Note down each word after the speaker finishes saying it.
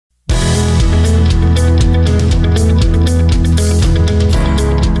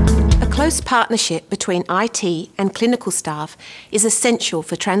close partnership between IT and clinical staff is essential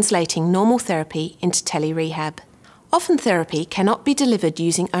for translating normal therapy into tele-rehab. Often therapy cannot be delivered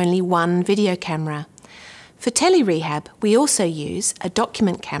using only one video camera. For tele-rehab, we also use a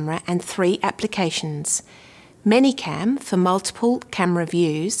document camera and 3 applications. Manycam for multiple camera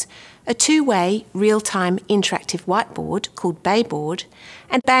views, a 2-way real-time interactive whiteboard called Baybord,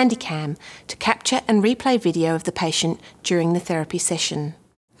 and Manycam to capture and replay video of the patient during the therapy session.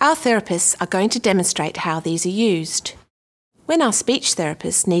 Our therapists are going to demonstrate how these are used. When our speech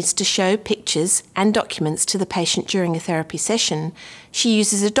therapist needs to show pictures and documents to the patient during a therapy session, she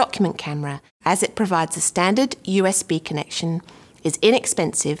uses a document camera as it provides a standard USB connection, is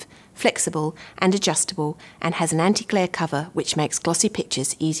inexpensive, flexible and adjustable, and has an anti-glare cover which makes glossy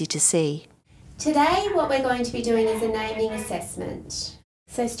pictures easy to see. Today what we're going to be doing is a naming assessment.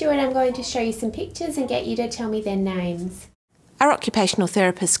 So Stuart, I'm going to show you some pictures and get you to tell me their names. Our occupational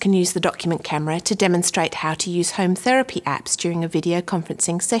therapists can use the document camera to demonstrate how to use home therapy apps during a video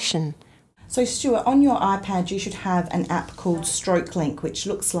conferencing session. So Stuart, on your iPad you should have an app called Stroke Link, which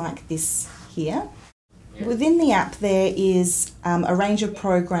looks like this here. Within the app there is a range of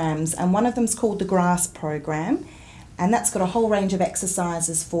programs, and one of them is called the GRASP program, and that's got a whole range of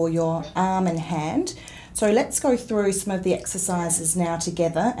exercises for your arm and hand. So let's go through some of the exercises now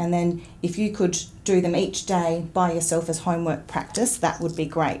together, and then if you could do them each day by yourself as homework practice, that would be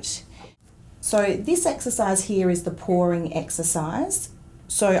great. So this exercise here is the pouring exercise.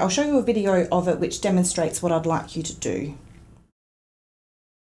 So I'll show you a video of it which demonstrates what I'd like you to do.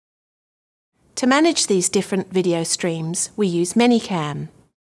 To manage these different video streams, we use Manycam.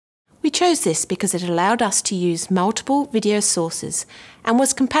 We chose this because it allowed us to use multiple video sources and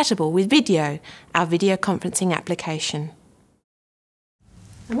was compatible with Video, our video conferencing application.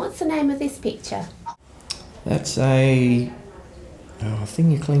 And what's the name of this picture? That's a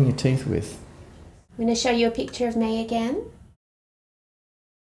thing you clean your teeth with. I'm going to show you a picture of me again.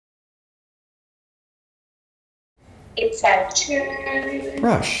 It's a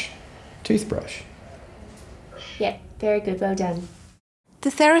toothbrush. Yep, very good, well done. The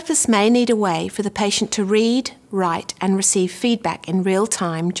therapist may need a way for the patient to read, write and receive feedback in real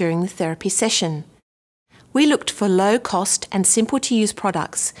time during the therapy session. We looked for low-cost and simple-to-use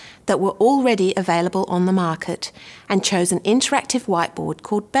products that were already available on the market and chose an interactive whiteboard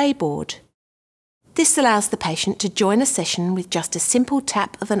called Baybord. This allows the patient to join a session with just a simple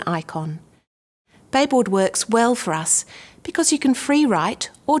tap of an icon. Baybord works well for us because you can free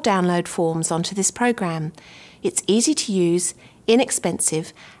write or download forms onto this program. It's easy to use,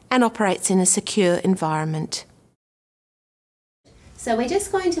 inexpensive and operates in a secure environment. So we're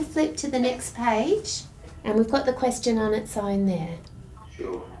just going to flip to the next page and we've got the question on its own there.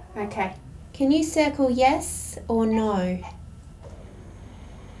 Sure. Okay. Can you circle yes or no?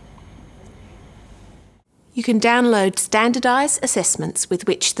 You can download standardised assessments with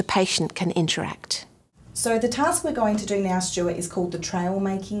which the patient can interact. So the task we're going to do now, Stuart, is called the trail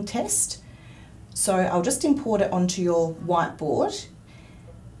making test. So I'll just import it onto your whiteboard.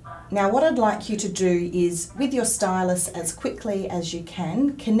 Now what I'd like you to do is, with your stylus as quickly as you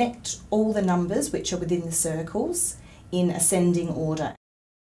can, connect all the numbers which are within the circles in ascending order.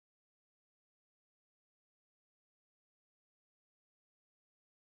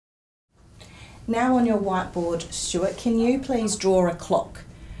 Now on your whiteboard, Stuart, can you please draw a clock?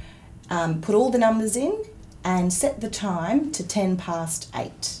 Put all the numbers in and set the time to 10 past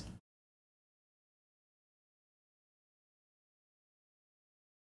 8.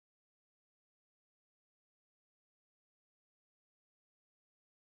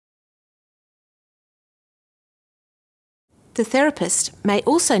 The therapist may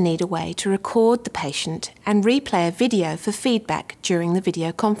also need a way to record the patient and replay a video for feedback during the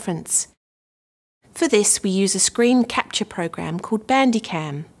video conference. For this, we use a screen capture program called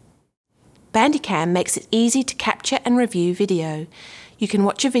Manycam. Manycam makes it easy to capture and review video. You can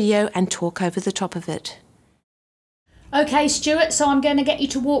watch a video and talk over the top of it. Okay, Stuart, so I'm going to get you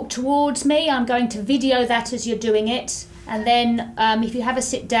to walk towards me. I'm going to video that as you're doing it. And then if you have a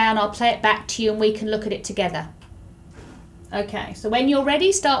sit down, I'll play it back to you and we can look at it together. Okay, so when you're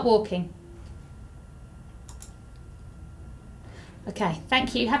ready, start walking. Okay,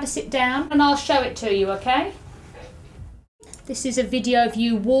 thank you. Have a sit down and I'll show it to you, okay? This is a video of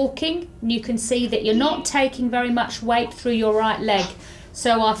you walking, and you can see that you're not taking very much weight through your right leg.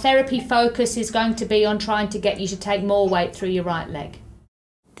 So our therapy focus is going to be on trying to get you to take more weight through your right leg.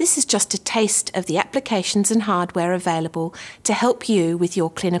 This is just a taste of the applications and hardware available to help you with your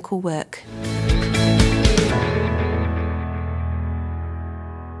clinical work.